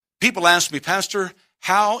People ask me, Pastor,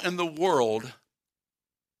 how in the world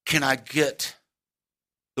can I get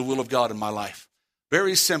the will of God in my life?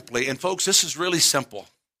 Very simply, and folks, this is really simple.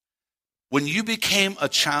 When you became a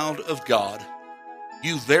child of God,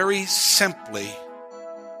 you very simply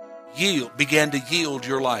began to yield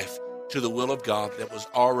your life to the will of God that was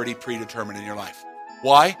already predetermined in your life.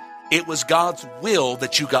 Why? It was God's will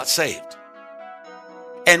that you got saved.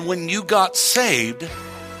 And when you got saved,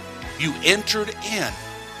 you entered in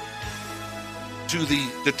to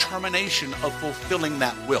the determination of fulfilling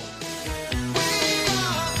that will.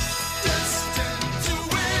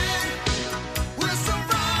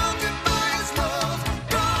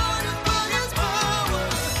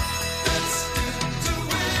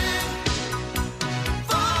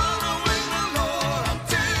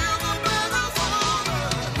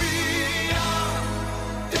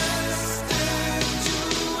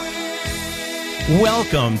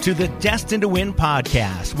 Welcome to the Destined to Win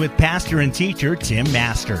podcast with pastor and teacher Tim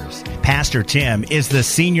Masters. Pastor Tim is the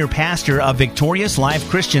senior pastor of Victorious Life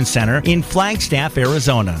Christian Center in Flagstaff,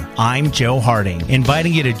 Arizona. I'm Joe Harding,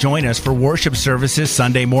 inviting you to join us for worship services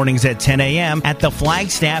Sunday mornings at 10 a.m. at the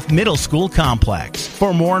Flagstaff Middle School Complex.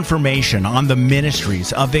 For more information on the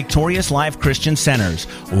ministries of Victorious Life Christian Centers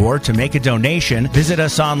or to make a donation, visit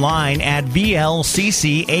us online at vlccaz.org.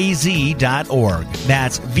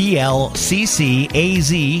 That's vlccaz.org.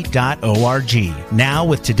 Now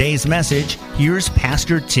with today's message, here's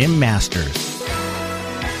Pastor Tim Masters.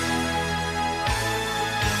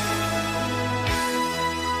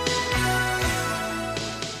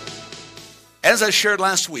 As I shared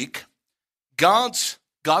last week, God's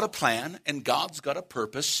got a plan and God's got a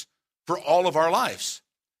purpose for all of our lives.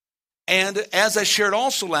 And as I shared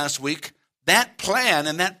also last week, that plan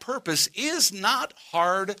and that purpose is not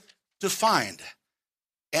hard to find.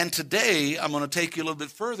 And today, I'm going to take you a little bit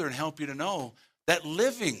further and help you to know that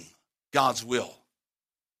living God's will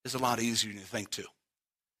is a lot easier than you think too.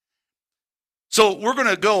 So we're going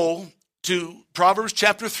to go to Proverbs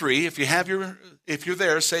chapter 3. If you're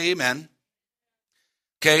there, say amen.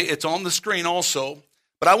 Okay, it's on the screen also.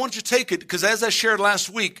 But I want you to take it because as I shared last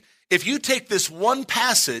week, if you take this one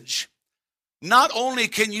passage, not only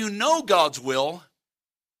can you know God's will,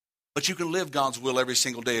 but you can live God's will every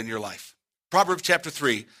single day in your life. Proverbs chapter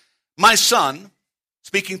 3, my son,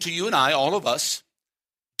 speaking to you and I, all of us,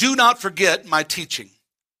 do not forget my teaching,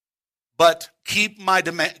 but keep my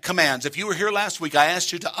commands. If you were here last week, I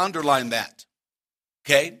asked you to underline that.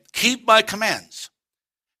 Okay? Keep my commands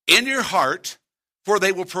in your heart, for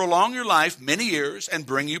they will prolong your life many years and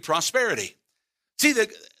bring you prosperity. See,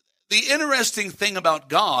 the interesting thing about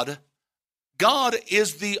God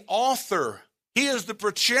is the author. He is the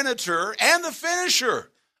progenitor and the finisher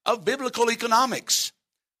of biblical economics,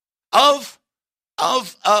 of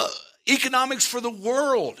economics for the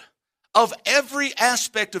world, of every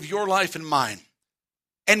aspect of your life and mine.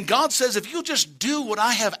 And God says, if you just do what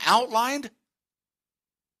I have outlined,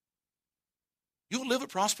 you'll live a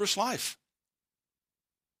prosperous life.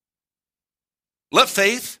 Let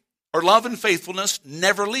faith or love and faithfulness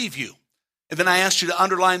never leave you. And then I asked you to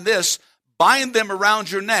underline this, bind them around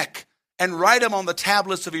your neck and write them on the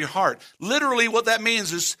tablets of your heart. Literally what that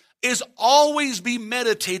means is always be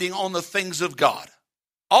meditating on the things of God.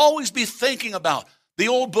 Always be thinking about the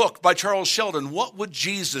old book by Charles Sheldon, What Would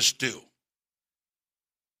Jesus Do?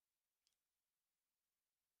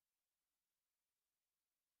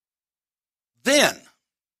 Then,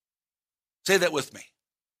 say that with me.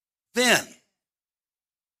 Then,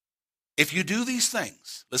 if you do these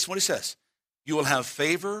things, listen to what he says, you will have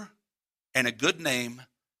favor and a good name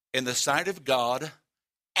in the sight of God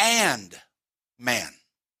and man.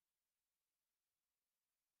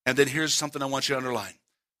 And then here's something I want you to underline.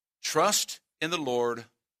 Trust in the Lord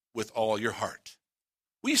with all your heart.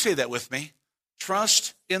 Will you say that with me?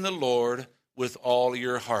 Trust in the Lord with all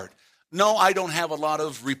your heart. No, I don't have a lot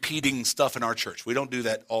of repeating stuff in our church. We don't do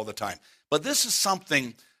that all the time. But this is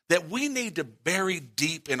something that we need to bury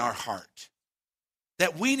deep in our heart.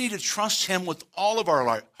 That we need to trust him with all of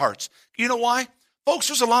our hearts. You know why? Folks,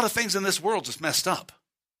 there's a lot of things in this world that's messed up.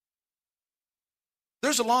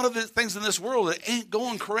 There's a lot of things in this world that ain't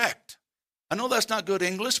going correct. I know that's not good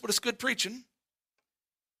English, but it's good preaching.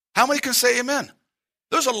 How many can say amen?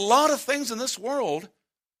 There's a lot of things in this world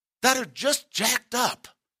that are just jacked up.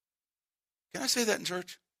 Can I say that in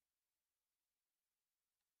church?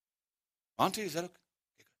 Auntie, is that okay?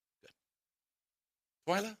 Good.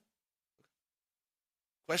 Twyla?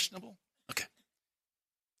 Questionable? Okay.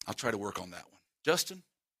 I'll try to work on that one. Justin,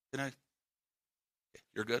 can I? Okay,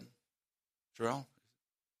 you're good? Terrell?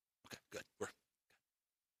 Okay, good.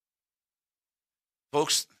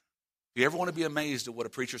 Folks, If you ever want to be amazed at what a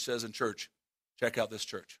preacher says in church, check out this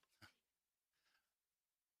church.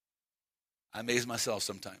 I amaze myself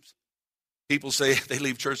sometimes. People say, they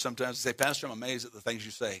leave church sometimes, they say, Pastor, I'm amazed at the things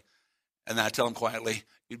you say. And then I tell them quietly,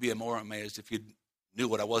 you'd be more amazed if you knew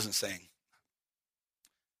what I wasn't saying.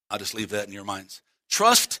 I'll just leave that in your minds.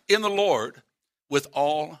 Trust in the Lord with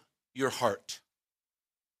all your heart.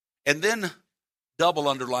 And then double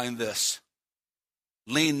underline this.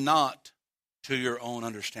 Lean not to your own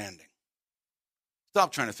understanding.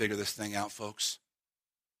 Stop trying to figure this thing out, folks.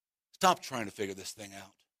 Stop trying to figure this thing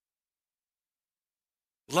out.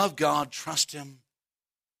 Love God, trust Him,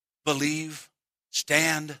 believe,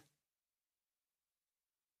 stand.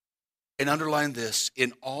 And underline this,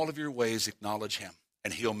 in all of your ways acknowledge Him,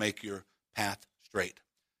 and He'll make your path straight.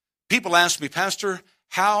 People ask me, Pastor,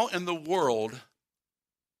 how in the world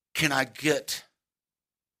can I get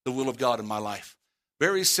the will of God in my life?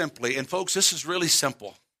 Very simply, and folks, this is really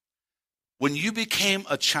simple. When you became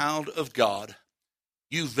a child of God,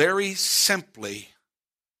 you very simply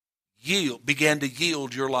began to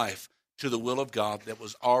yield your life to the will of God that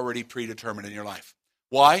was already predetermined in your life.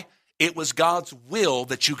 Why? It was God's will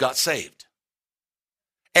that you got saved.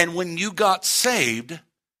 And when you got saved,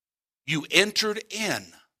 you entered in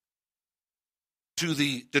to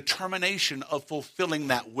the determination of fulfilling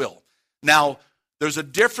that will. Now, there's a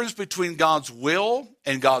difference between God's will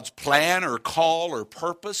and God's plan or call or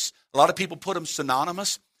purpose. A lot of people put them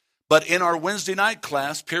synonymous. But in our Wednesday night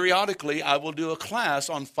class, periodically, I will do a class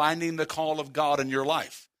on finding the call of God in your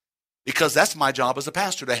life. Because that's my job as a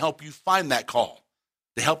pastor, to help you find that call,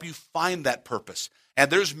 to help you find that purpose. And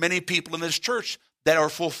there's many people in this church that are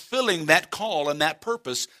fulfilling that call and that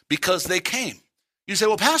purpose because they came. You say,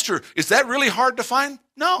 well, Pastor, is that really hard to find?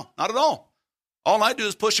 No, not at all. All I do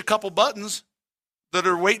is push a couple buttons that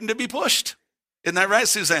are waiting to be pushed. Isn't that right,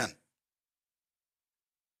 Suzanne?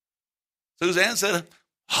 Suzanne said,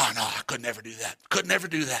 oh, no, I could never do that. Could never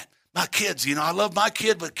do that. My kids, I love my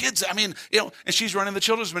kid, but kids, and she's running the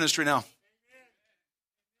children's ministry now.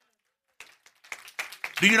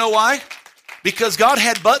 Do you know why? Because God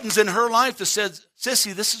had buttons in her life that said,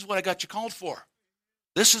 Sissy, this is what I got you called for.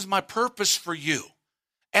 This is my purpose for you.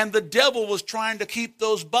 And the devil was trying to keep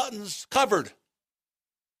those buttons covered.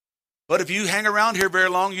 But if you hang around here very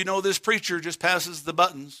long, you know this preacher just passes the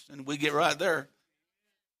buttons and we get right there.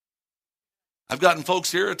 I've gotten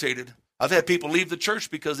folks irritated. I've had people leave the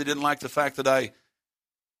church because they didn't like the fact that I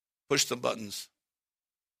pushed the buttons.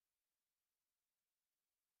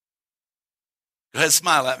 Go ahead,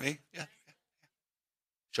 smile at me. Yeah.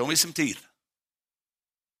 Show me some teeth. If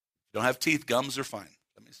you don't have teeth, gums are fine.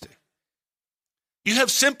 Let me see. You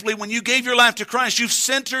have simply, when you gave your life to Christ,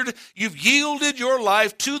 you've yielded your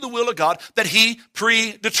life to the will of God that He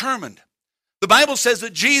predetermined. The Bible says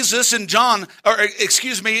that Jesus in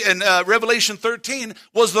Revelation 13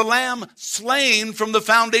 was the Lamb slain from the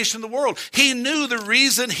foundation of the world. He knew the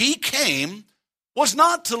reason He came was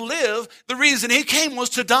not to live. The reason He came was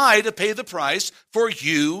to die to pay the price for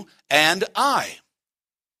you and I.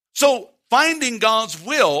 So finding God's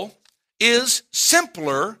will is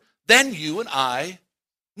simpler than you and I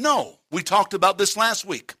know. We talked about this last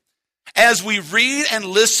week. As we read and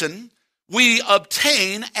listen, we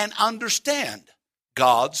obtain and understand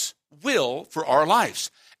God's will for our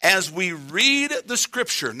lives. As we read the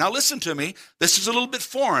Scripture, now listen to me, this is a little bit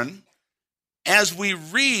foreign. As we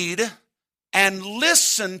read and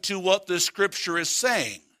listen to what the Scripture is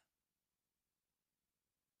saying.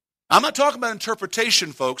 I'm not talking about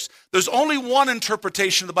interpretation, folks. There's only one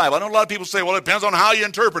interpretation of the Bible. I know a lot of people say, well, it depends on how you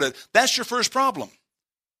interpret it. That's your first problem.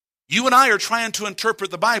 You and I are trying to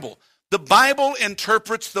interpret the Bible. The Bible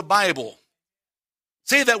interprets the Bible.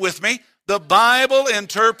 Say that with me. The Bible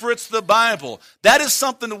interprets the Bible. That is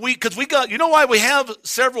something that you know why we have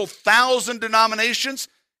several thousand denominations?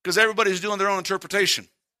 Because everybody's doing their own interpretation.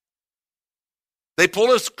 They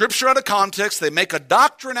pull a scripture out of context, they make a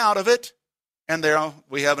doctrine out of it, and there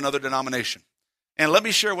we have another denomination. And let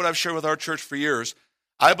me share what I've shared with our church for years.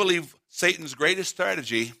 I believe Satan's greatest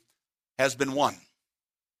strategy has been won.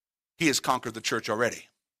 He has conquered the church already.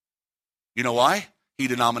 You know why? He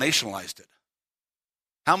denominationalized it.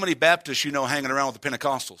 How many Baptists you know hanging around with the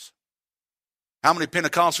Pentecostals? How many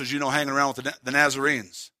Pentecostals you know hanging around with the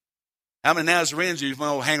Nazarenes? How many Nazarenes you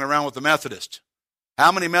know hanging around with the Methodists?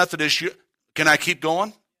 How many Methodists can I keep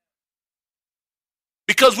going?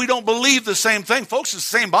 Because we don't believe the same thing. Folks, it's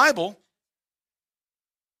the same Bible.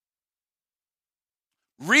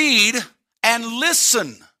 Read and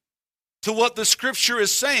listen to what the Scripture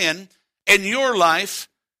is saying in your life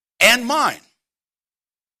and mine.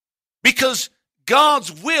 Because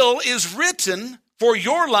God's will is written for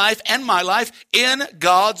your life and my life in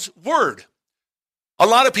God's Word. A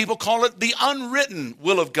lot of people call it the unwritten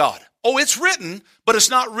will of God. Oh, it's written, but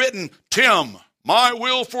it's not written, Tim, my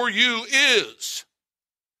will for you is.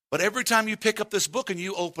 But every time you pick up this book and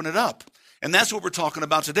you open it up, and that's what we're talking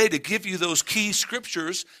about today, to give you those key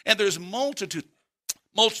scriptures, and there's multitudes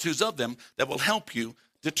of them that will help you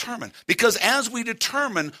determine. Because as we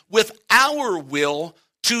determine with our will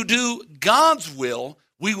to do God's will,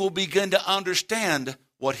 we will begin to understand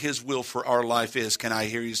what his will for our life is. Can I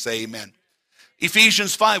hear you say amen?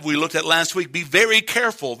 Ephesians 5, we looked at last week. Be very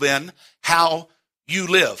careful then how you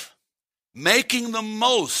live, making the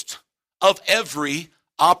most of every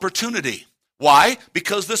opportunity. Why?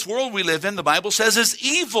 Because this world we live in, the Bible says, is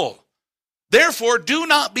evil. Therefore, do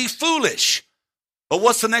not be foolish. But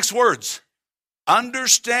what's the next words?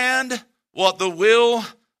 Understand what the will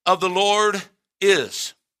of the Lord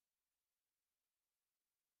is.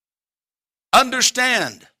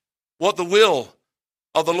 Understand what the will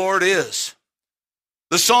of the Lord is.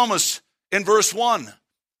 The psalmist in verse 1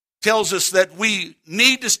 tells us that we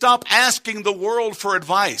need to stop asking the world for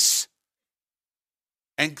advice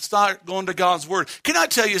and start going to God's Word. Can I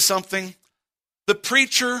tell you something? The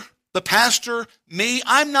preacher, the pastor, me,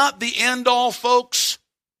 I'm not the end all, folks.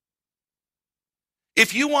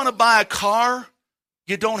 If you want to buy a car,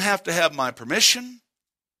 you don't have to have my permission.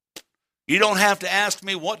 You don't have to ask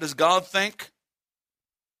me, what does God think?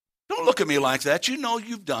 Don't look at me like that. You know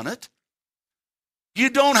you've done it. You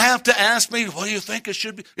don't have to ask me, what do you think it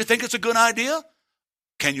should be? You think it's a good idea?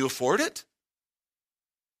 Can you afford it?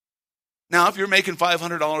 Now, if you're making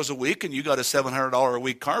 $500 a week and you got a $700 a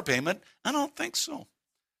week car payment, I don't think so.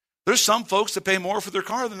 There's some folks that pay more for their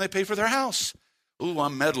car than they pay for their house. Ooh,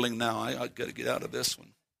 I'm meddling now. I got to get out of this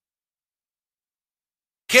one.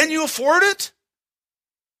 Can you afford it?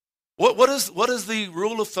 What is the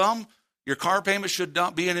rule of thumb? Your car payment should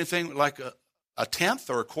not be anything like a tenth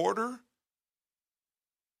or a quarter.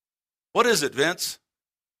 What is it, Vince?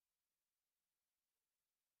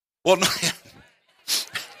 Well, no,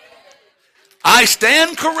 I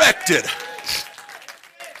stand corrected.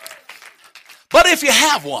 But if you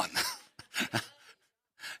have one,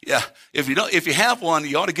 yeah, if you have one,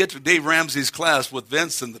 you ought to get to Dave Ramsey's class with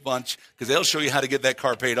Vince and the bunch, because they'll show you how to get that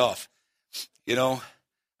car paid off. You know,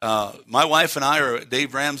 my wife and I are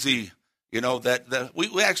Dave Ramsey. You know that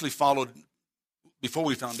we actually followed before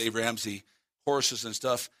we found Dave Ramsey horses and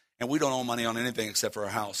stuff. And we don't owe money on anything except for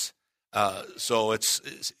our house. So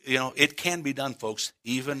it's, it can be done, folks,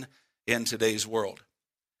 even in today's world.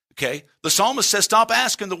 Okay? The psalmist says, stop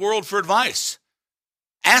asking the world for advice.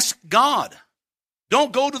 Ask God.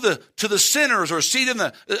 Don't go to the sinners or sit in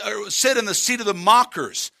the seat of the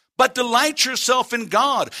mockers, but delight yourself in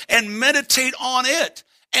God and meditate on it.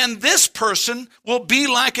 And this person will be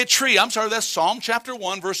like a tree. I'm sorry, that's Psalm chapter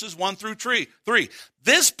 1, verses 1 through 3.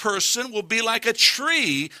 This person will be like a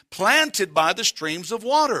tree planted by the streams of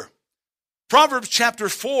water. Proverbs chapter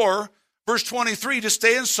 4, verse 23, to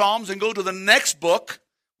stay in Psalms and go to the next book,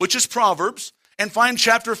 which is Proverbs, and find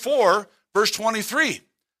chapter 4, verse 23.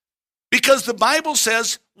 Because the Bible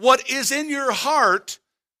says what is in your heart,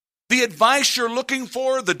 the advice you're looking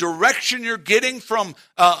for, the direction you're getting from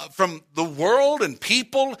the world and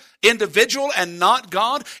people, individual and not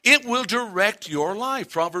God, it will direct your life.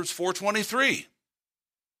 Proverbs 4:23.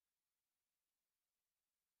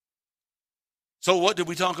 So what did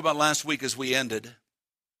we talk about last week as we ended?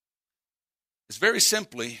 It's very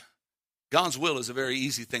simply, God's will is a very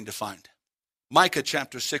easy thing to find. Micah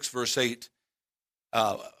chapter 6, verse 8.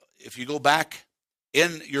 If you go back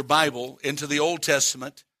in your Bible into the Old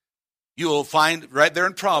Testament, you will find right there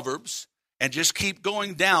in Proverbs, and just keep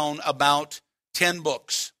going down about 10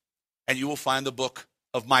 books, and you will find the book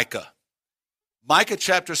of Micah. Micah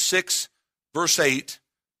chapter 6, verse 8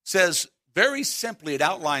 says, very simply, it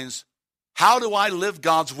outlines, how do I live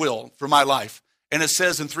God's will for my life? And it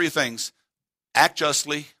says in 3 things: act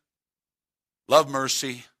justly, love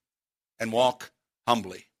mercy, and walk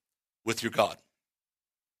humbly with your God.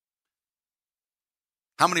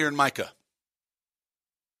 How many are in Micah?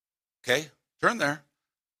 Okay, turn there.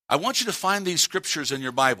 I want you to find these scriptures in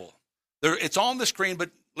your Bible. It's on the screen, but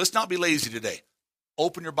let's not be lazy today.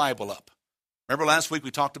 Open your Bible up. Remember last week we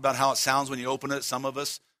talked about how it sounds when you open it? Some of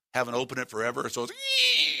us haven't opened it forever, so it's...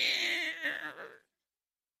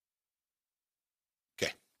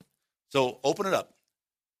 Okay, so open it up.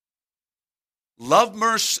 Love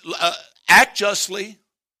mercy, act justly,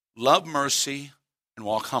 love mercy, and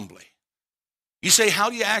walk humbly. You say, how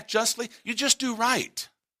do you act justly? You just do right.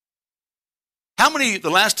 How many, the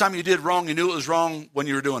last time you did wrong, you knew it was wrong when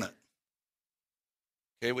you were doing it?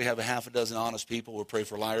 Okay, we have a half a dozen honest people. We'll pray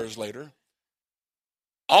for liars later.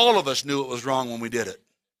 All of us knew it was wrong when we did it.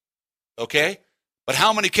 Okay? But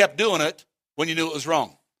how many kept doing it when you knew it was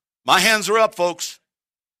wrong? My hands are up, folks.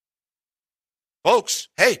 Folks,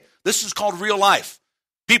 hey, this is called real life.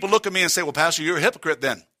 People look at me and say, well, Pastor, you're a hypocrite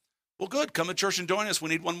then. Well, good. Come to church and join us. We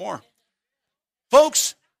need one more.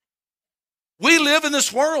 Folks, we live in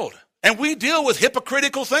this world, and we deal with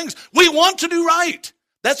hypocritical things. We want to do right.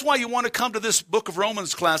 That's why you want to come to this book of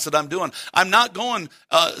Romans class that I'm doing. I'm not going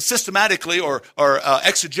systematically or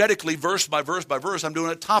exegetically, verse by verse by verse. I'm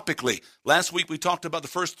doing it topically. Last week we talked about the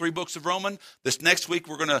first 3 books of Romans. This next week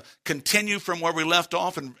we're going to continue from where we left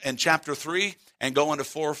off in chapter 3 and go into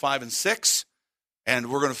 4, 5, and 6.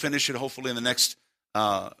 And we're going to finish it hopefully in the next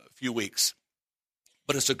few weeks.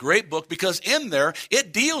 But it's a great book because in there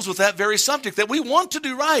it deals with that very subject that we want to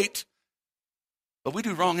do right, but we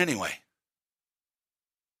do wrong anyway.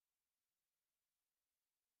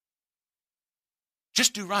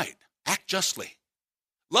 Just do right. Act justly.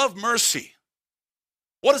 Love mercy.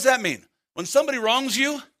 What does that mean? When somebody wrongs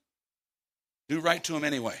you, do right to them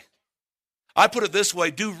anyway. I put it this way,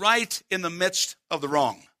 do right in the midst of the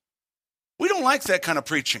wrong. We don't like that kind of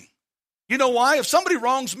preaching. You know why? If somebody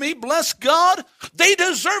wrongs me, bless God, they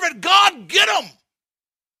deserve it. God, get them. Did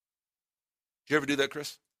you ever do that,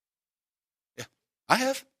 Chris? Yeah, I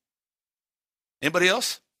have. Anybody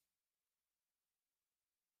else?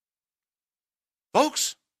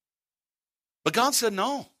 Folks, but God said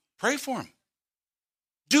no. Pray for them.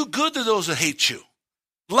 Do good to those that hate you.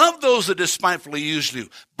 Love those that despitefully use you.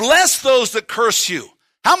 Bless those that curse you.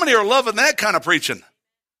 How many are loving that kind of preaching?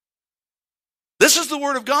 This is the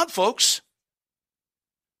word of God, folks.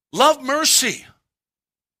 Love mercy.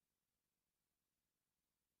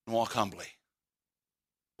 And walk humbly.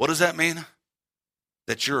 What does that mean?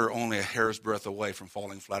 That you're only a hair's breadth away from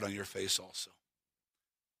falling flat on your face also.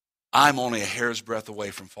 I'm only a hair's breadth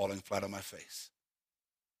away from falling flat on my face.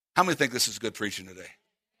 How many think this is good preaching today?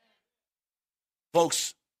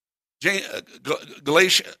 Folks,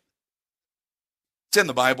 Galatians, it's in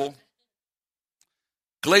the Bible.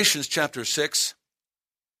 Galatians chapter 6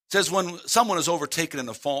 says when someone is overtaken in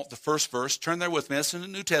a fault, the first verse, turn there with me, it's in the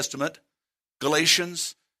New Testament.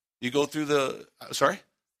 Galatians, you go through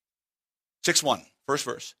 6:1, first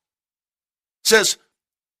verse. Says,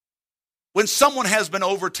 when someone has been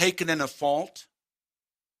overtaken in a fault,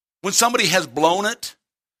 when somebody has blown it,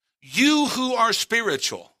 you who are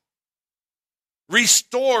spiritual,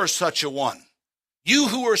 restore such a one. You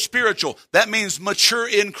who are spiritual, that means mature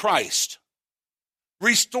in Christ.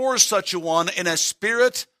 Restore such a one in a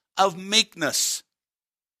spirit of meekness.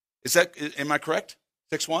 Am I correct?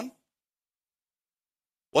 6:1?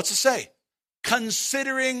 What's it say?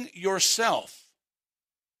 Considering yourself,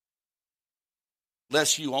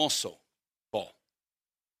 lest you also fall.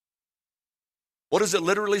 What is it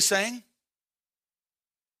literally saying?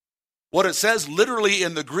 What it says literally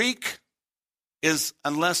in the Greek is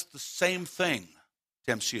unless the same thing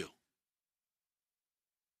tempts you.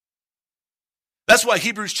 That's why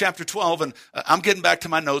Hebrews chapter 12, and I'm getting back to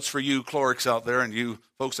my notes for you clerics out there and you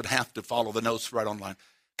folks that have to follow the notes right online.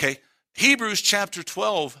 Okay, Hebrews chapter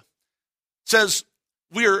 12 says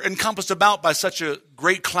we are encompassed about by such a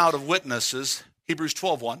great cloud of witnesses. Hebrews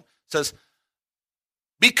 12:1 says,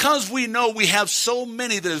 because we know we have so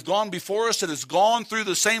many that has gone before us, that has gone through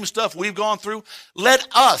the same stuff we've gone through, let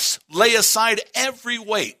us lay aside every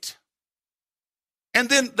weight. And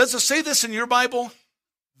then, does it say this in your Bible?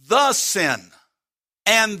 The sin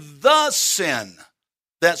and the sin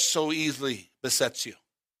that so easily besets you.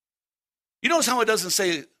 You notice how it doesn't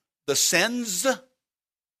say the sins?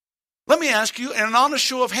 Let me ask you, in an honest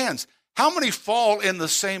show of hands, how many fall in the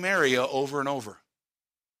same area over and over?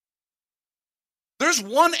 There's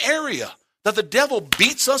one area that the devil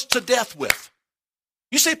beats us to death with.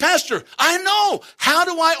 You say, Pastor, I know. How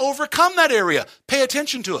do I overcome that area? Pay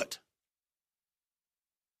attention to it.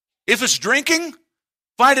 If it's drinking,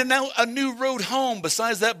 find a new road home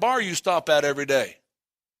besides that bar you stop at every day.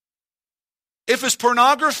 If it's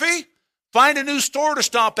pornography, find a new store to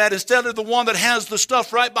stop at instead of the one that has the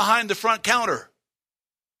stuff right behind the front counter.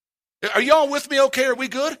 Are y'all with me okay? Are we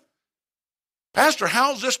good? Pastor,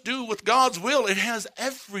 how does this do with God's will? It has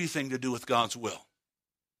everything to do with God's will.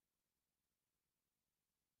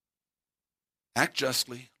 Act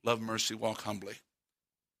justly, love mercy, walk humbly.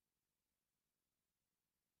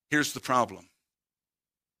 Here's the problem.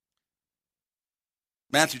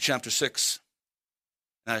 Matthew chapter 6,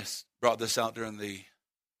 and I brought this out during the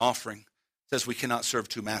offering, says we cannot serve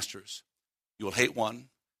two masters. You will hate one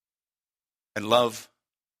and love.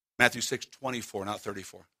 Matthew 6:24, not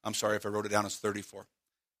 34. I'm sorry if I wrote it down as 34.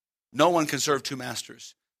 No one can serve two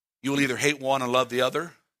masters. You will either hate one and love the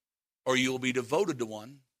other, or you will be devoted to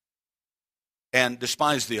one and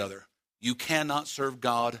despise the other. You cannot serve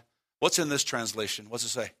God. What's in this translation? What's it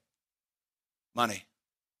say? Money.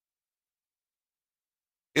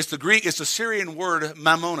 It's the Syrian word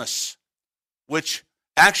mammonos, which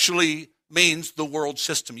actually means the world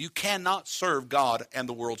system. You cannot serve God and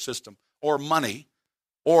the world system, or money,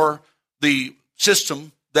 or the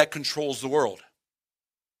system that controls the world.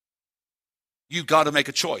 You've got to make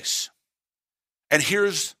a choice. And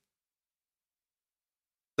here's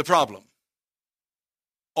the problem.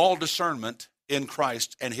 All discernment in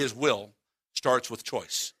Christ and his will starts with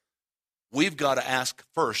choice. We've got to ask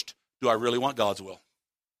first, do I really want God's will?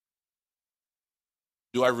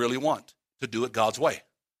 Do I really want to do it God's way?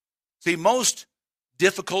 See, most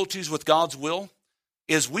difficulties with God's will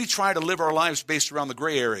is we try to live our lives based around the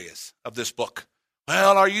gray areas of this book.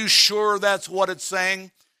 Well, are you sure that's what it's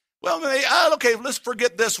saying? Well, okay, let's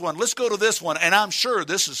forget this one. Let's go to this one, and I'm sure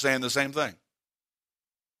this is saying the same thing.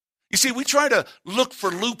 You see, we try to look for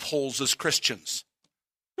loopholes as Christians.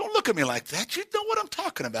 Don't look at me like that. You know what I'm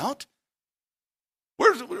talking about.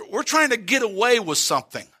 We're trying to get away with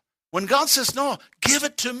something. When God says, no, give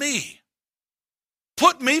it to me.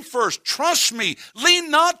 Put me first. Trust me. Lean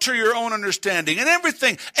not to your own understanding. And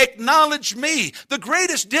everything, acknowledge me. The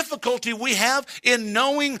greatest difficulty we have in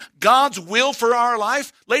knowing God's will for our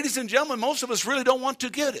life, ladies and gentlemen, most of us really don't want to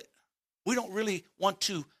get it. We don't really want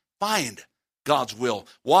to find God's will.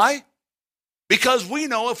 Why? Because we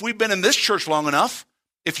know if we've been in this church long enough,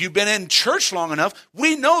 if you've been in church long enough,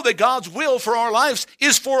 we know that God's will for our lives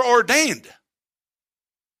is foreordained.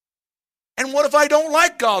 And what if I don't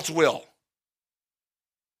like God's will?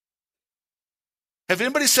 Have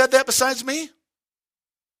anybody said that besides me?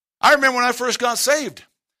 I remember when I first got saved.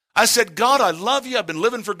 I said, God, I love you. I've been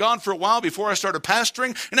living for God for a while before I started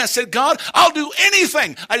pastoring. And I said, God, I'll do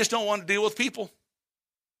anything. I just don't want to deal with people.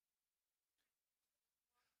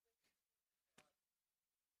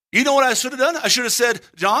 You know what I should have done? I should have said,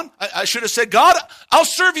 John, I should have said, God, I'll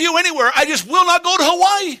serve you anywhere. I just will not go to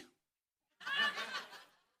Hawaii.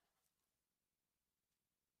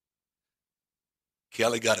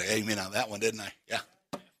 Kelly got an amen on that one, didn't I? Yeah.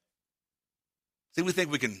 See, we think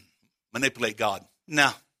we can manipulate God.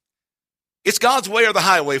 No. It's God's way or the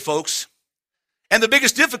highway, folks. And the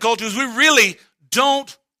biggest difficulty is we really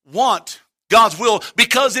don't want God's will,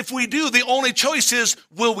 because if we do, the only choice is,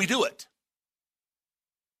 will we do it?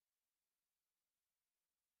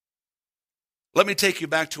 Let me take you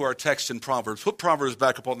back to our text in Proverbs. Put Proverbs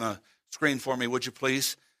back up on the screen for me, would you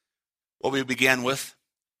please? What we began with.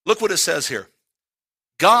 Look what it says here.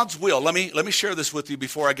 God's will. Let me share this with you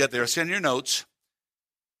before I get there. It's in your notes.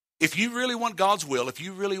 If you really want God's will, if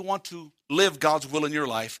you really want to live God's will in your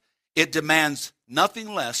life, it demands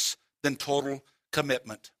nothing less than total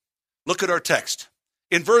commitment. Look at our text.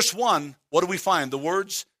 In verse 1, what do we find? The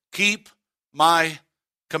words, keep my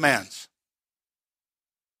commands.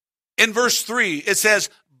 In verse 3, it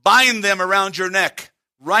says, bind them around your neck.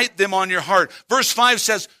 Write them on your heart. Verse 5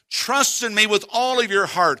 says, trust in me with all of your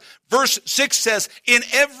heart. Verse 6 says, in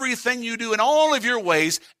everything you do, in all of your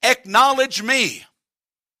ways, acknowledge me.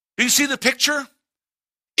 Do you see the picture?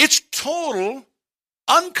 It's total,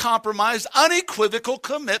 uncompromised, unequivocal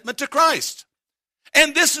commitment to Christ.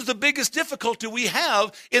 And this is the biggest difficulty we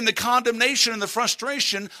have in the condemnation and the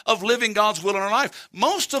frustration of living God's will in our life.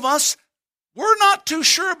 Most of us, we're not too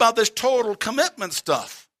sure about this total commitment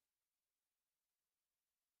stuff.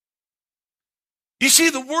 You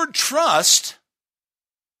see, the word trust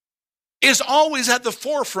is always at the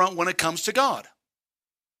forefront when it comes to God.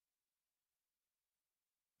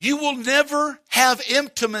 You will never have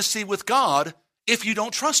intimacy with God if you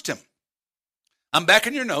don't trust him. I'm back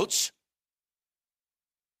in your notes.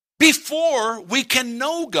 Before we can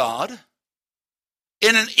know God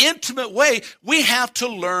in an intimate way, we have to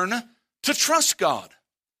learn to trust God.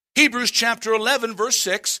 Hebrews chapter 11, verse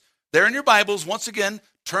 6, there in your Bibles, once again,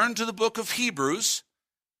 turn to the book of Hebrews.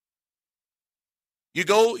 You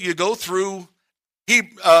go through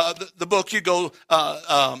the book. You go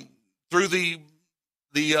through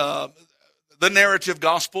the narrative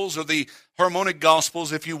gospels, or the harmonic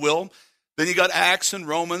gospels, if you will. Then you got Acts and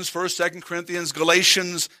Romans, 1st, 2nd Corinthians,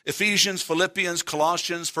 Galatians, Ephesians, Philippians,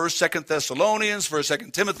 Colossians, 1st, 2nd Thessalonians, 1st,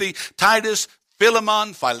 2nd Timothy, Titus,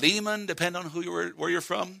 Philemon, Philemon, depending on where you're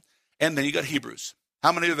from. And then you got Hebrews.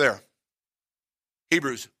 How many are there?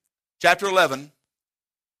 Hebrews chapter 11.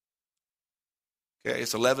 Okay,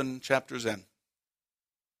 it's 11 chapters in.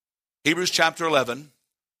 Hebrews chapter 11.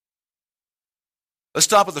 Let's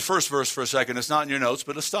stop at the first verse for a second. It's not in your notes,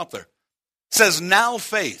 but let's stop there. It says, now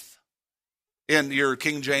faith. In your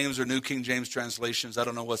King James or New King James translations, I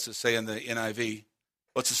don't know what's it say in the NIV.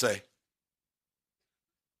 What's it say?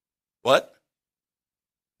 What?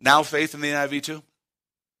 Now faith in the NIV too?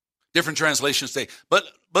 Different translations say. But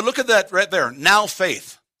look at that right there. Now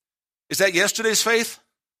faith. Is that yesterday's faith?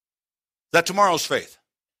 Is that tomorrow's faith?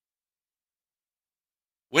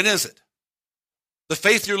 When is it? The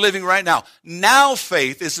faith you're living right now. Now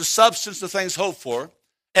faith is the substance of things hoped for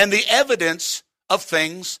and the evidence of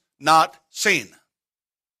things not seen.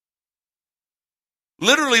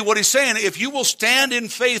 Literally what he's saying, if you will stand in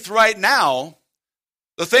faith right now,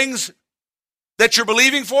 the things that you're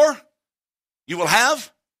believing for, you will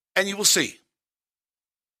have and you will see.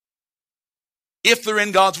 If they're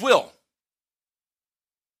in God's will,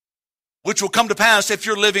 which will come to pass if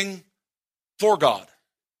you're living for God.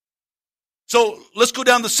 So let's go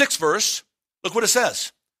down to the 6th verse. Look what it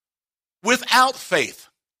says. Without faith.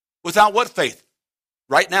 Without what faith?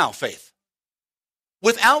 Right now, faith.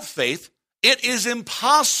 Without faith, it is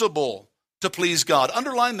impossible to please God.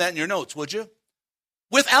 Underline that in your notes, would you?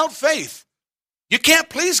 Without faith, you can't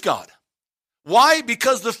please God. Why?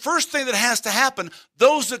 Because the first thing that has to happen,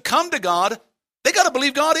 those that come to God, they got to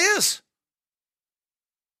believe God is.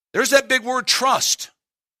 There's that big word, trust.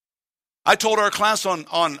 I told our class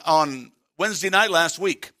on Wednesday night last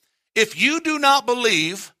week, if you do not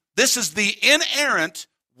believe this is the inerrant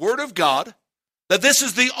Word of God, that this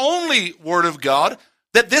is the only Word of God,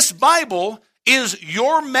 that this Bible is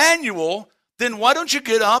your manual, then why don't you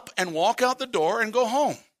get up and walk out the door and go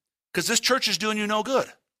home? Because this church is doing you no good.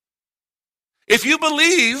 If you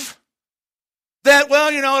believe that, well,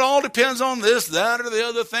 it all depends on this, that, or the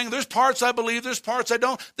other thing, there's parts I believe, there's parts I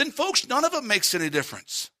don't, then folks, none of it makes any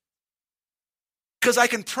difference. Because I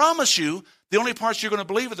can promise you, the only parts you're going to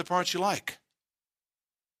believe are the parts you like.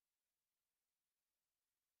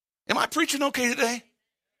 Am I preaching okay today?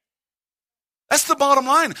 That's the bottom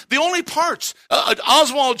line. The only parts,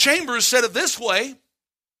 Oswald Chambers said it this way,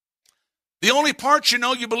 the only parts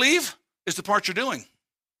you believe is the part you're doing.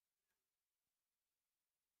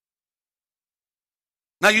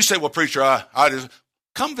 Now you say, well, preacher, I just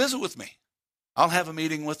come visit with me. I'll have a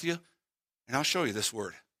meeting with you, and I'll show you this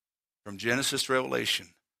word. From Genesis to Revelation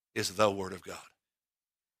is the Word of God.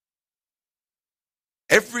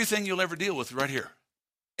 Everything you'll ever deal with is right here.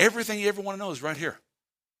 Everything you ever want to know is right here.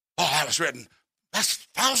 Oh, that was written. That's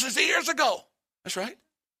thousands of years ago. That's right.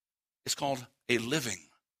 It's called a living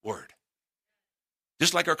word.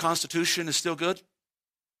 Just like our Constitution is still good.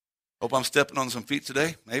 Hope I'm stepping on some feet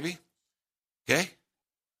today, maybe. Okay?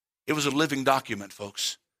 It was a living document,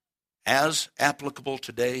 folks. As applicable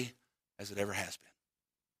today as it ever has been.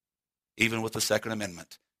 Even with the Second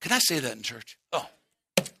Amendment. Can I say that in church? Oh,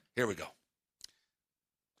 here we go.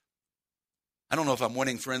 I don't know if I'm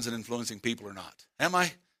winning friends and influencing people or not. Am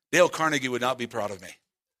I? Dale Carnegie would not be proud of me.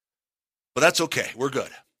 But that's okay. We're good.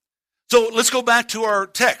 So let's go back to our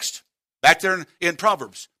text. Back there in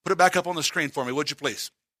Proverbs. Put it back up on the screen for me, would you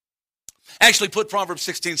please? Actually, put Proverbs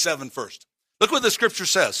 16:7 first. Look what the scripture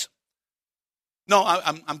says. No,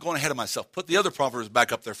 I'm going ahead of myself. Put the other Proverbs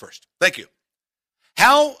back up there first. Thank you.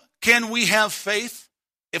 How can we have faith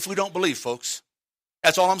if we don't believe, folks?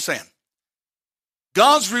 That's all I'm saying.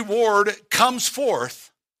 God's reward comes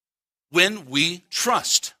forth when we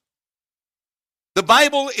trust. The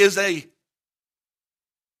Bible is a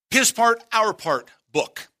his part, our part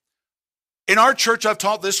book. In our church, I've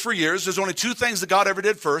taught this for years. There's only two things that God ever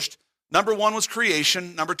did first. Number one was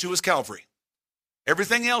creation. Number two was Calvary.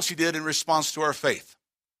 Everything else he did in response to our faith.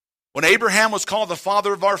 When Abraham was called the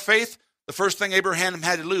father of our faith, the first thing Abraham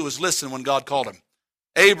had to do was listen when God called him.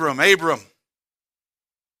 Abram, Abram.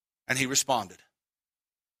 And he responded.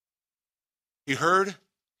 He heard,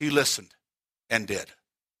 he listened, and did.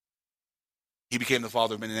 He became the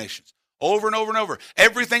father of many nations. Over and over and over.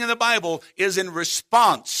 Everything in the Bible is in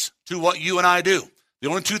response to what you and I do. The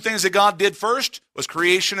only two things that God did first was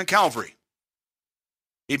creation and Calvary.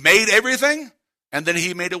 He made everything, and then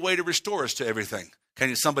he made a way to restore us to everything.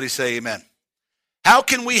 Can somebody say amen? How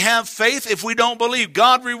can we have faith if we don't believe?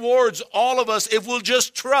 God rewards all of us if we'll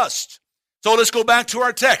just trust. So let's go back to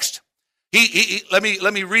our text. Let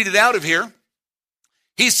me read it out of here.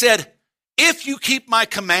 He said, if you keep my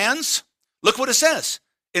commands, look what it says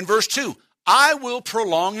in verse 2, I will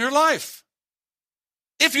prolong your life.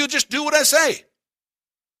 If you just do what I say.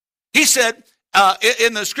 He said,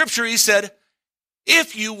 in the scripture, he said,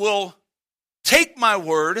 if you will take my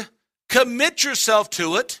word, commit yourself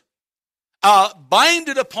to it, bind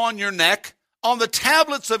it upon your neck, on the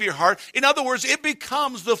tablets of your heart. In other words, it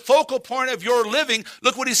becomes the focal point of your living.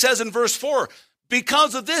 Look what he says in verse 4.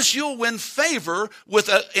 Because of this, you'll win favor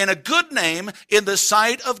in a good name in the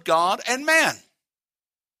sight of God and man.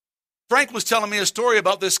 Frank was telling me a story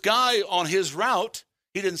about this guy on his route.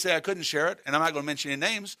 He didn't say I couldn't share it, and I'm not going to mention any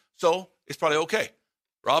names, So it's probably okay.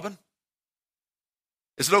 Robin,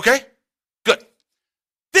 is it okay? Good.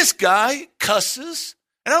 This guy cusses,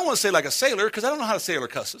 and I don't want to say like a sailor because I don't know how a sailor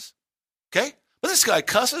cusses, okay? But this guy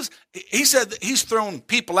cusses. He said that he's thrown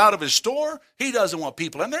people out of his store. He doesn't want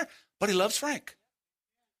people in there, but he loves Frank.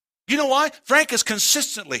 You know why? Frank is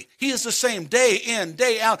consistently, he is the same day in,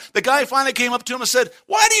 day out. The guy finally came up to him and said,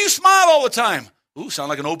 why do you smile all the time? Ooh, sound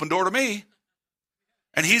like an open door to me.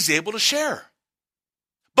 And he's able to share.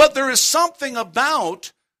 But there is something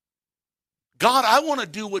about, God, I want to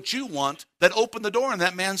do what you want, that opened the door in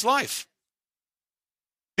that man's life.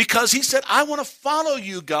 Because he said, I want to follow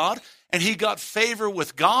you, God. And he got favor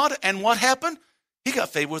with God. And what happened? He got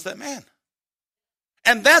favor with that man.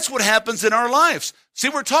 And that's what happens in our lives. See,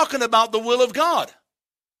 we're talking about the will of God.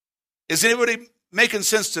 Is anybody making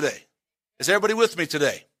sense today? Is everybody with me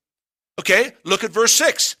today? Okay, look at verse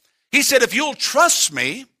 6. He said, if you'll trust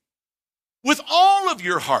me with all of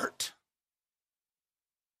your heart,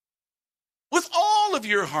 with all of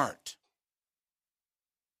your heart,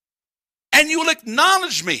 and you will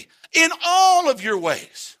acknowledge me in all of your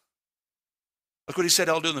ways. Look what he said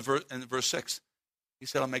I'll do in verse 6. He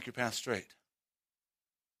said, I'll make your path straight.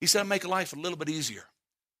 He said, I'll make life a little bit easier.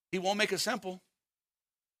 He won't make it simple.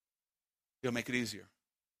 He'll make it easier.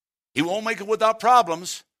 He won't make it without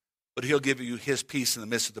problems, but he'll give you his peace in the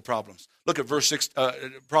midst of the problems. Look at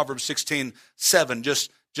Proverbs 16:7,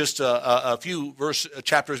 just a few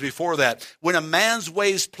chapters before that. When a man's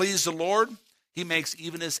ways please the Lord, he makes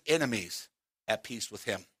even his enemies at peace with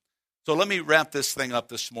him. So let me wrap this thing up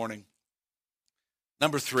this morning.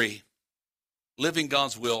 Number 3, living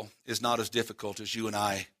God's will is not as difficult as you and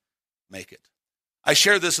I make it. I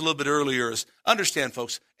shared this a little bit earlier. Understand,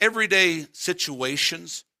 folks, everyday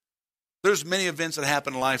situations, there's many events that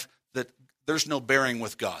happen in life that there's no bearing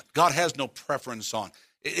with God. God has no preference on.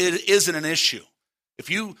 It isn't an issue. If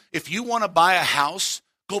you want to buy a house,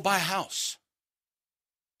 go buy a house.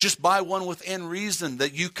 Just buy one within reason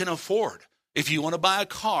that you can afford. If you want to buy a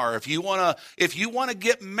car, if you want to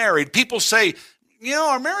get married, people say,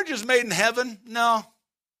 are marriages made in heaven? No,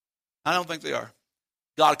 I don't think they are.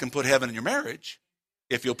 God can put heaven in your marriage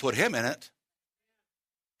if you'll put him in it.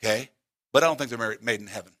 Okay? But I don't think they're made in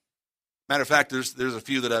heaven. Matter of fact, there's a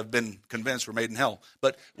few that I've been convinced were made in hell.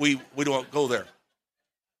 But we don't go there.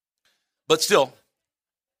 But still,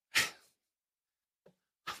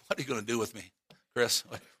 what are you going to do with me, Chris?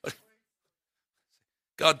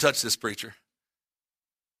 God touched this preacher.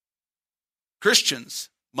 Christians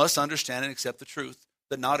must understand and accept the truth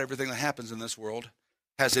that not everything that happens in this world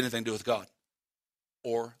has anything to do with God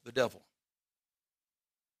or the devil.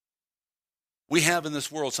 We have in this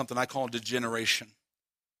world something I call degeneration.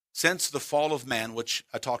 Since the fall of man, which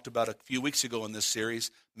I talked about a few weeks ago in this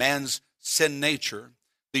series, man's sin nature,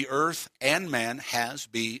 the earth and man has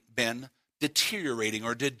been deteriorating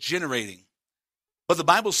or degenerating. But the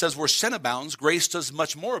Bible says where sin abounds, grace does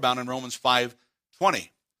much more abound in Romans 5:20.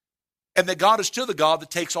 And that God is still the God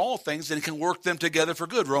that takes all things and can work them together for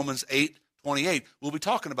good. Romans 8:28. We'll be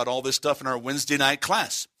talking about all this stuff in our Wednesday night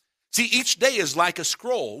class. See, each day is like a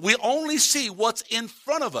scroll. We only see what's in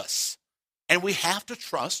front of us. And we have to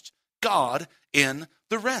trust God in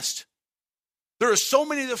the rest. There are so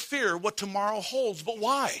many that fear what tomorrow holds. But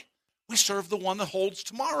why? We serve the one that holds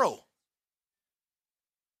tomorrow.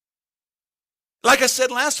 Like I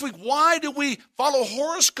said last week, why do we follow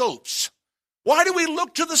horoscopes? Why do we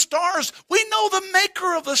look to the stars? We know the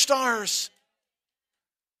maker of the stars.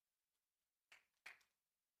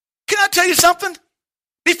 Can I tell you something?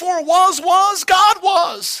 Before was, God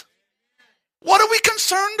was. What are we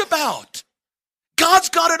concerned about? God's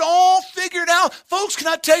got it all figured out. Folks, can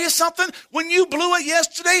I tell you something? When you blew it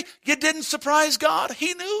yesterday, you didn't surprise God.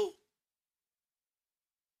 He knew.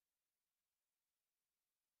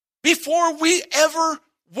 Before we ever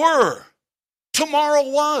were, tomorrow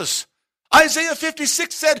was. Isaiah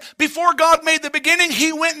 56 said, before God made the beginning,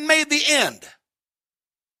 he went and made the end.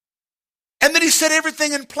 And then he set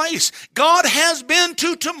everything in place. God has been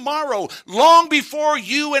to tomorrow long before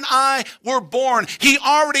you and I were born. He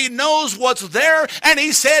already knows what's there, and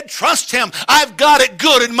he said, trust him. I've got it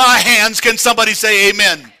good in my hands. Can somebody say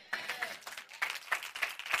amen?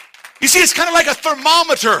 You see, it's kind of like a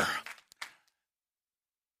thermometer.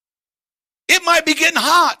 It might be getting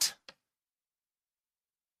hot,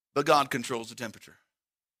 but God controls the temperature.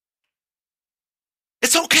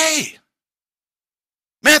 It's okay.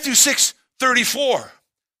 Matthew 6:34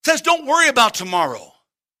 says, don't worry about tomorrow.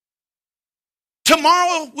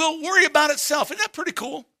 Tomorrow will worry about itself. Isn't that pretty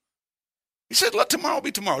cool? He said, let tomorrow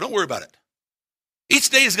be tomorrow. Don't worry about it. Each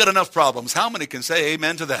day has got enough problems. How many can say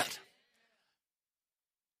amen to that?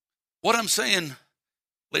 What I'm saying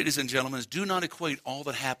ladies and gentlemen, do not equate all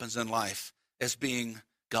that happens in life as being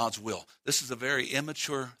God's will. This is a very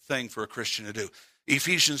immature thing for a Christian to do.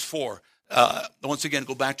 Ephesians 4. Once again,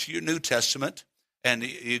 go back to your New Testament, and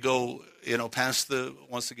you go, past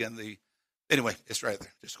anyway, it's right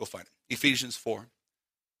there. Just go find it. Ephesians 4.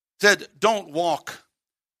 Said, don't walk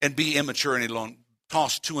and be immature any longer,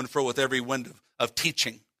 tossed to and fro with every wind of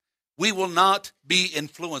teaching. We will not be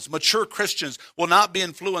influenced. Mature Christians will not be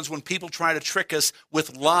influenced when people try to trick us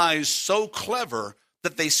with lies so clever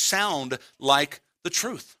that they sound like the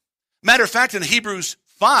truth. Matter of fact, in Hebrews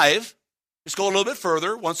 5, let's go a little bit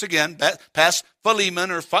further, once again, past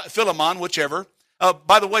Philemon or Philemon, whichever.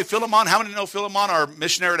 By the way, Philemon, how many know Philemon, our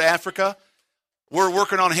missionary to Africa? We're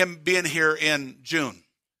working on him being here in June.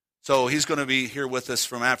 So he's going to be here with us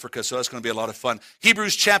from Africa, so that's going to be a lot of fun.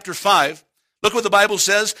 Hebrews chapter 5, look what the Bible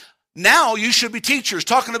says. Now you should be teachers,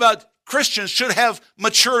 talking about Christians should have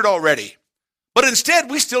matured already. But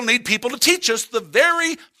instead, we still need people to teach us the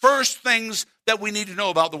very first things that we need to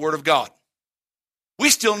know about the Word of God. We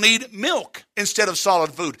still need milk instead of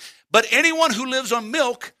solid food. But anyone who lives on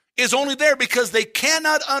milk is only there because they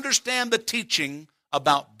cannot understand the teaching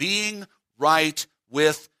about being right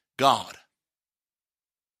with God.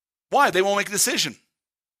 Why? They won't make a decision.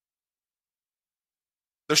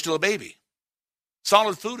 They're still a baby.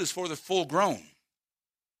 Solid food is for the full grown.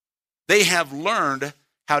 They have learned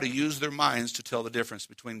how to use their minds to tell the difference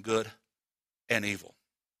between good and evil.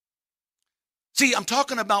 See, I'm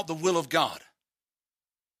talking about the will of God.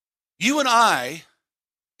 You and I,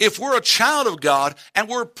 if we're a child of God and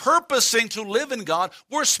we're purposing to live in God,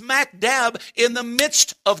 we're smack dab in the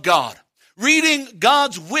midst of God. Reading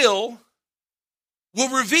God's will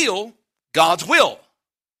reveal God's will.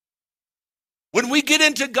 When we get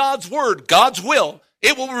into God's word, God's will,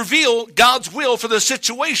 it will reveal God's will for the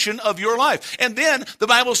situation of your life. And then the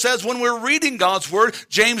Bible says when we're reading God's word,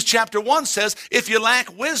 James chapter 1 says, if you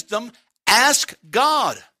lack wisdom, ask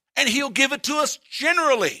God, and he'll give it to us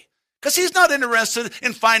generally. Because he's not interested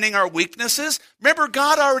in finding our weaknesses. Remember,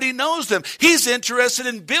 God already knows them. He's interested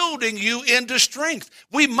in building you into strength.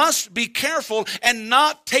 We must be careful and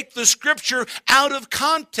not take the scripture out of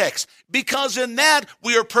context, because in that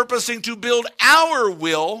we are purposing to build our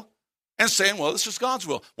will and saying, well, this is God's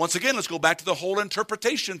will. Once again, let's go back to the whole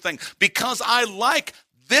interpretation thing. Because I like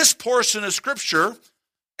this portion of scripture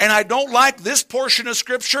and I don't like this portion of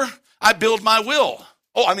scripture, I build my will.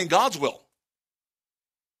 God's will.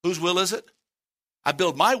 Whose will is it? I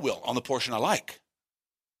build my will on the portion I like.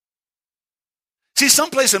 See,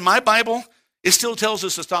 someplace in my Bible, it still tells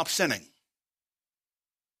us to stop sinning.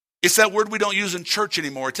 It's that word we don't use in church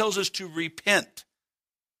anymore. It tells us to repent.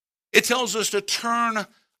 It tells us to turn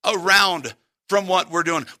around from what we're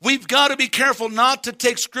doing. We've got to be careful not to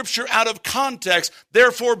take scripture out of context,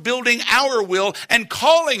 therefore building our will and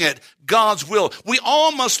calling it God's will. We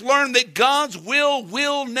all must learn that God's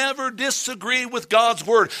will never disagree with God's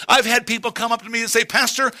word. I've had people come up to me and say,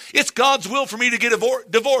 Pastor, it's God's will for me to get a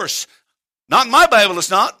divorce. Not in my Bible, it's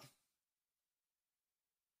not.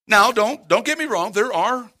 Now, don't get me wrong. There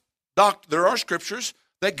are scriptures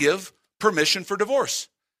that give permission for divorce.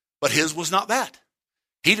 But his was not that.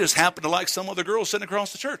 He just happened to like some other girl sitting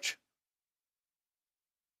across the church.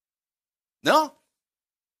 No.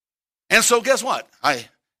 And so guess what? Anyway,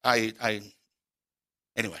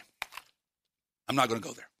 I'm not going to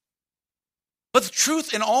go there. But the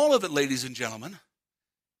truth in all of it, ladies and gentlemen,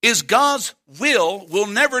 is God's will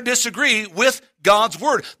never disagree with God's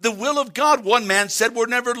word. The will of God, one man said, will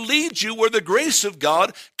never lead you where the grace of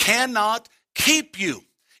God cannot keep you.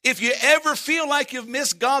 If you ever feel like you've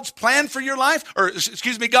missed God's plan for your life,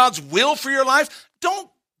 God's will for your life, don't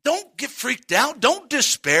get freaked out. Don't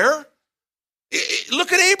despair.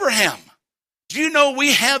 Look at Abraham. Do you know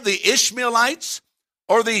we have the Ishmaelites,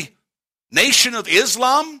 or the nation of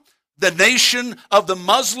Islam, the nation of the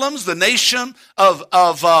Muslims, the nation of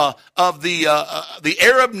the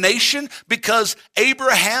Arab nation, because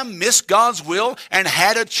Abraham missed God's will and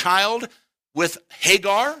had a child with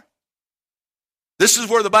Hagar? This is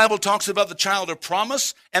where the Bible talks about the child of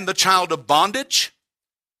promise and the child of bondage.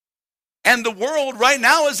 And the world right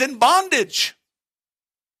now is in bondage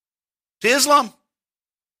to Islam.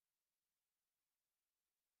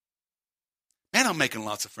 Man, I'm making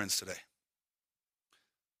lots of friends today.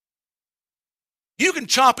 You can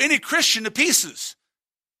chop any Christian to pieces,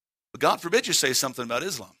 but God forbid you say something about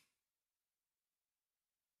Islam.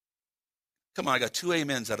 Come on, I got 2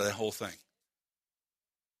 amens out of that whole thing.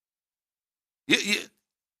 You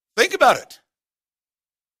think about it.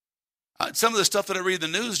 Some of the stuff that I read in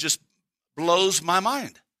the news just blows my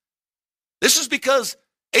mind. This is because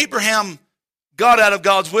Abraham got out of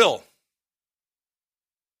God's will.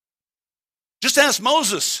 Just ask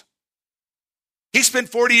Moses. He spent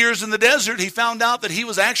 40 years in the desert. He found out that he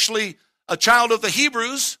was actually a child of the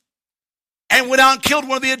Hebrews and went out and killed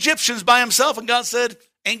one of the Egyptians by himself. And God said,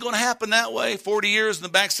 ain't going to happen that way. 40 years in the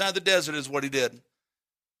backside of the desert is what he did.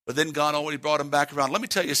 But then God already brought him back around. Let me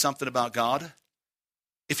tell you something about God.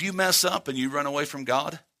 If you mess up and you run away from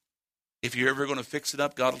God, if you're ever going to fix it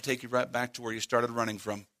up, God will take you right back to where you started running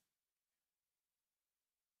from.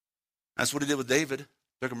 That's what he did with David.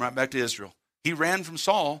 Took him right back to Israel. He ran from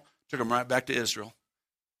Saul, took him right back to Israel.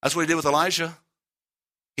 That's what he did with Elijah.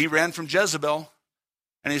 He ran from Jezebel,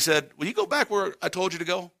 and he said, will you go back where I told you to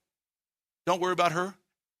go? Don't worry about her.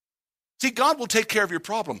 See, God will take care of your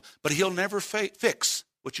problem, but he'll never fix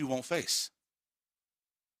what you won't face.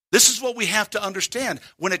 This is what we have to understand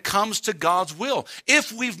when it comes to God's will.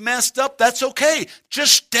 If we've messed up, that's okay.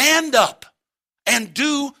 Just stand up and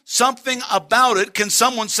do something about it. Can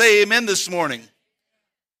someone say amen this morning?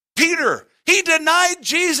 Peter, he denied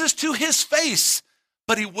Jesus to his face,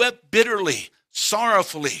 but he wept bitterly,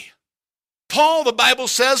 sorrowfully. Paul, the Bible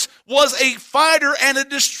says, was a fighter and a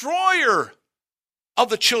destroyer of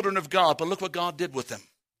the children of God. But look what God did with them.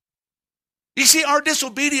 You see, our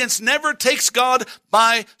disobedience never takes God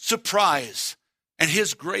by surprise, and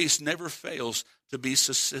his grace never fails to be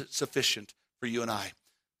sufficient for you and I.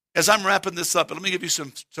 As I'm wrapping this up, let me give you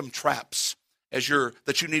some traps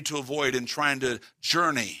that you need to avoid in trying to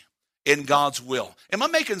journey in God's will. Am I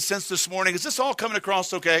making sense this morning? Is this all coming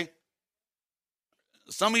across okay?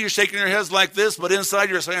 Some of you are shaking your heads like this, but inside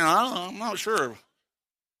you're saying, I'm not sure.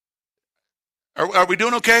 Are we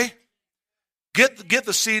doing okay? Get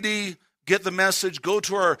the CD. Get the message. Go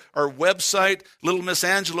to our website. Little Miss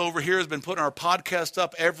Angela over here has been putting our podcast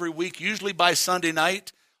up every week, usually by Sunday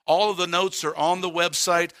night. All of the notes are on the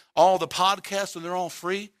website, all the podcasts, and they're all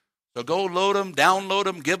free. So go load them, download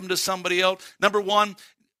them, give them to somebody else. Number one,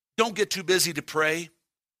 don't get too busy to pray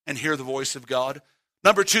and hear the voice of God.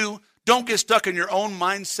 Number two, don't get stuck in your own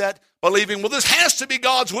mindset, believing, well, this has to be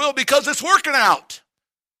God's will because it's working out.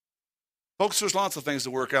 Folks, there's lots of things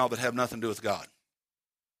that work out that have nothing to do with God.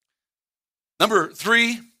 Number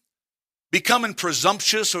three, becoming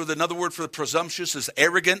presumptuous, or another word for presumptuous is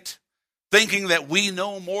arrogant, thinking that we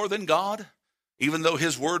know more than God, even though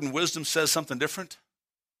his word and wisdom says something different.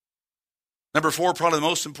 Number four, probably the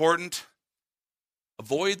most important,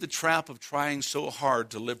 avoid the trap of trying so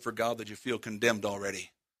hard to live for God that you feel condemned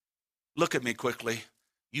already. Look at me quickly.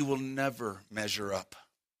 You will never measure up.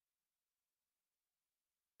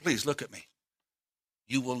 Please look at me.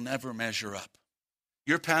 You will never measure up.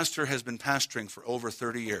 Your pastor has been pastoring for over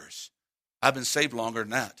 30 years. I've been saved longer than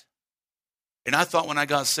that. And I thought when I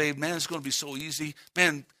got saved, man, it's going to be so easy.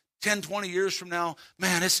 Man, 10, 20 years from now,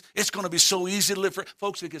 man, it's going to be so easy to live for.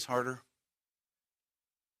 Folks, it gets harder.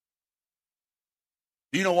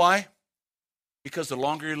 Do you know why? Because the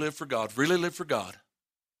longer you live for God, really live for God,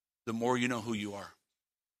 the more you know who you are.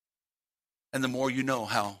 And the more you know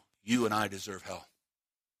how you and I deserve hell.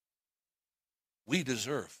 We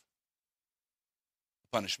deserve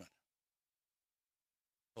punishment.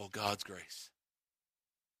 Oh, God's grace.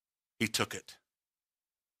 He took it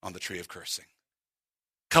on the tree of cursing.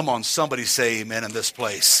 Come on, somebody say amen in this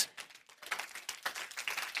place.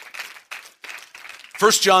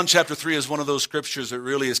 1 John chapter 3 is one of those scriptures that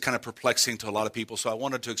really is kind of perplexing to a lot of people, so I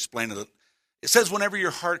wanted to explain it. It says, whenever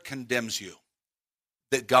your heart condemns you,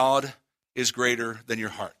 that God is greater than your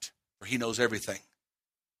heart, for he knows everything.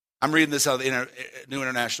 I'm reading this out of the New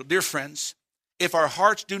International. Dear friends, if our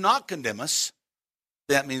hearts do not condemn us,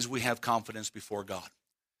 that means we have confidence before God.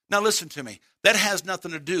 Now listen to me. That has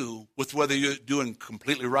nothing to do with whether you're doing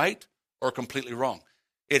completely right or completely wrong.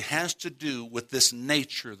 It has to do with this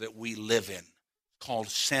nature that we live in, called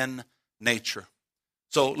sin nature.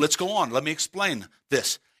 So let's go on. Let me explain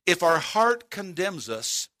this. If our heart condemns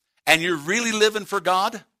us and you're really living for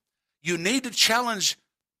God, you need to challenge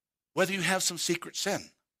whether you have some secret sin.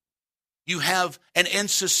 You have an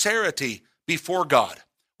insincerity before God.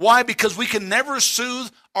 Why? Because we can never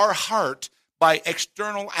soothe our heart by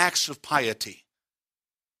external acts of piety.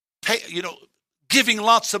 Giving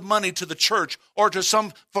lots of money to the church or to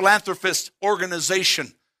some philanthropist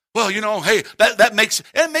organization. Well, hey, that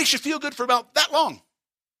makes you feel good for about that long.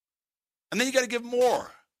 And then you got to give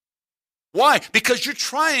more. Why? Because you're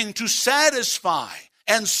trying to satisfy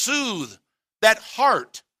and soothe that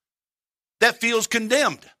heart that feels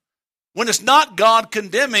condemned. When it's not God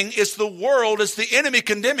condemning, it's the world, it's the enemy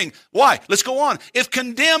condemning. Why? Let's go on. If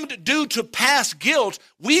condemned due to past guilt,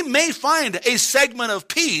 we may find a segment of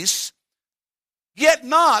peace, yet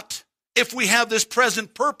not if we have this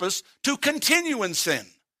present purpose to continue in sin.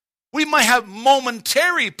 We might have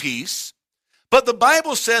momentary peace, But the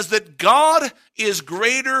Bible says that God is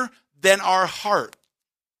greater than our heart.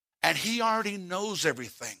 And he already knows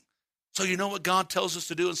everything. So you know what God tells us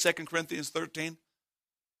to do in 2 Corinthians 13?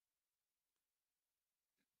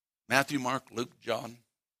 Matthew, Mark, Luke, John,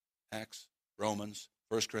 Acts, Romans,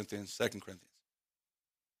 1 Corinthians, 2 Corinthians.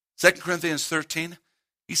 2 Corinthians 13,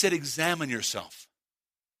 he said, examine yourself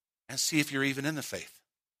and see if you're even in the faith.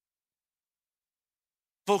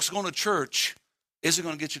 Folks, going to church isn't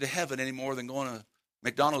going to get you to heaven any more than going to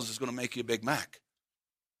McDonald's is going to make you a Big Mac.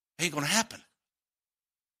 It ain't going to happen.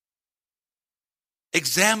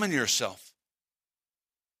 Examine yourself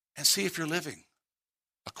and see if you're living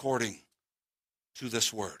according to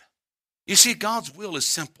this word. You see, God's will is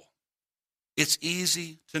simple. It's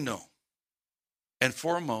easy to know. And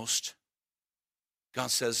foremost,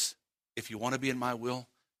 God says, if you want to be in my will,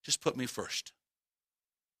 just put me first.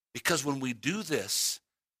 Because when we do this,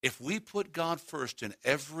 if we put God first in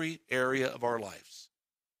every area of our lives,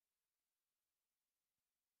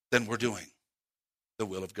 then we're doing the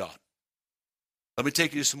will of God. Let me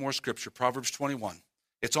take you to some more scripture. Proverbs 21.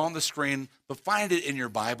 It's on the screen, but find it in your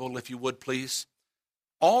Bible, if you would, please.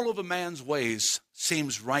 All of a man's ways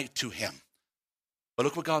seems right to him. But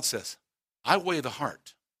look what God says. I weigh the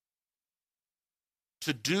heart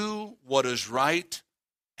to do what is right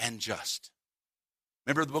and just.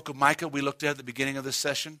 Remember the book of Micah we looked at the beginning of this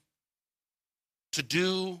session? To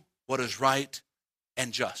do what is right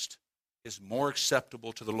and just is more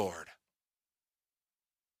acceptable to the Lord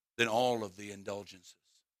than all of the indulgences,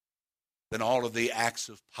 than all of the acts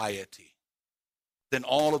of piety, than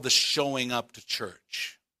all of the showing up to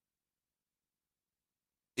church.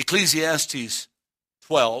 Ecclesiastes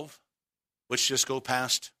 12, which just go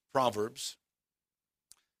past Proverbs,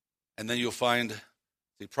 and then you'll find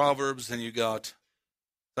the Proverbs, then you got,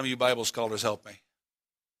 some of you Bible scholars help me.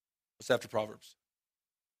 What's after Proverbs?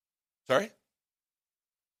 Sorry?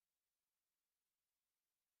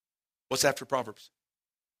 What's after Proverbs?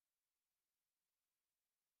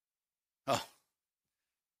 Oh.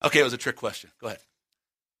 Okay, it was a trick question. Go ahead.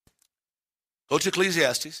 Go to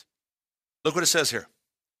Ecclesiastes. Look what it says here.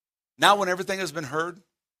 Now when everything has been heard,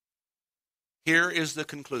 here is the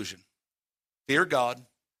conclusion. Fear God,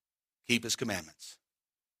 keep his commandments.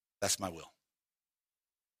 That's my will.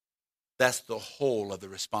 That's the whole of the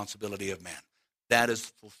responsibility of man. That is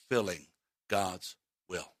fulfilling God's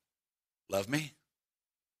will. Love me.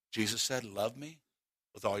 Jesus said, love me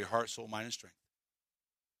with all your heart, soul, mind, and strength.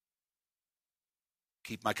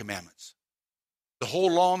 Keep my commandments. The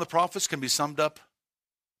whole law and the prophets can be summed up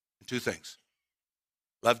in two things.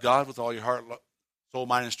 Love God with all your heart, soul,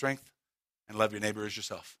 mind, and strength, and love your neighbor as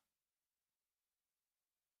yourself.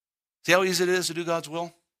 See how easy it is to do God's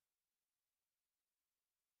will?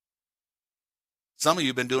 Some of you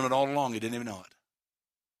have been doing it all along. You didn't even know it.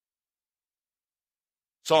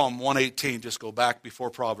 Psalm 118, just go back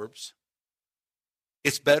before Proverbs.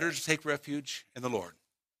 It's better to take refuge in the Lord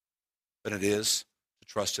than it is to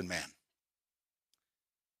trust in man.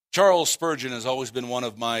 Charles Spurgeon has always been one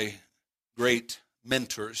of my great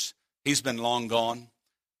mentors. He's been long gone.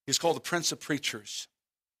 He's called the Prince of Preachers.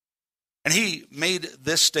 And he made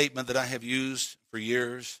this statement that I have used for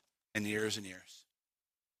years and years and years.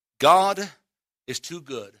 God is too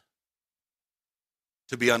good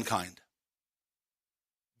to be unkind.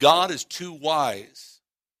 God is too wise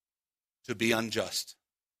to be unjust.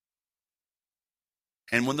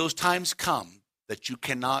 And when those times come that you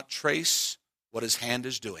cannot trace what his hand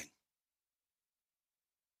is doing,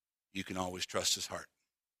 you can always trust his heart.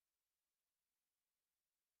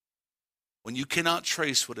 When you cannot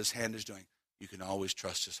trace what his hand is doing, you can always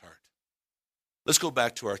trust his heart. Let's go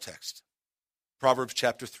back to our text. Proverbs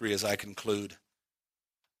chapter 3 as I conclude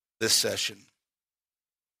this session.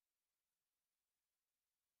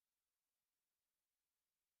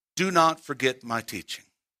 Do not forget my teaching.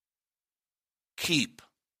 Keep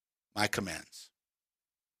my commands.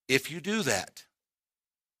 If you do that,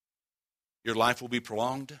 your life will be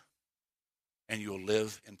prolonged and you will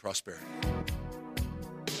live in prosperity.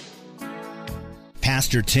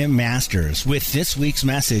 Pastor Tim Masters with this week's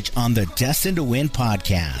message on the Destined to Win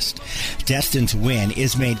podcast. Destined to Win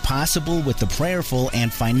is made possible with the prayerful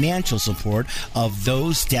and financial support of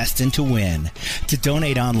those destined to win. To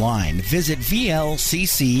donate online, visit vlccaz.org.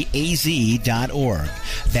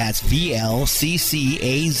 That's VLCCAZ.org.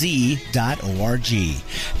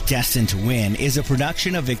 Destined to Win is a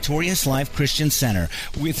production of Victorious Life Christian Center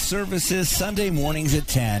with services Sunday mornings at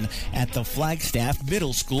 10 at the Flagstaff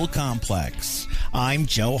Middle School Complex. I'm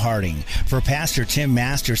Joe Harding. For Pastor Tim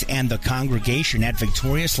Masters and the congregation at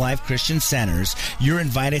Victorious Life Christian Centers, you're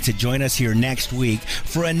invited to join us here next week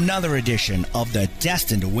for another edition of the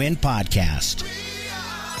Destined to Win podcast.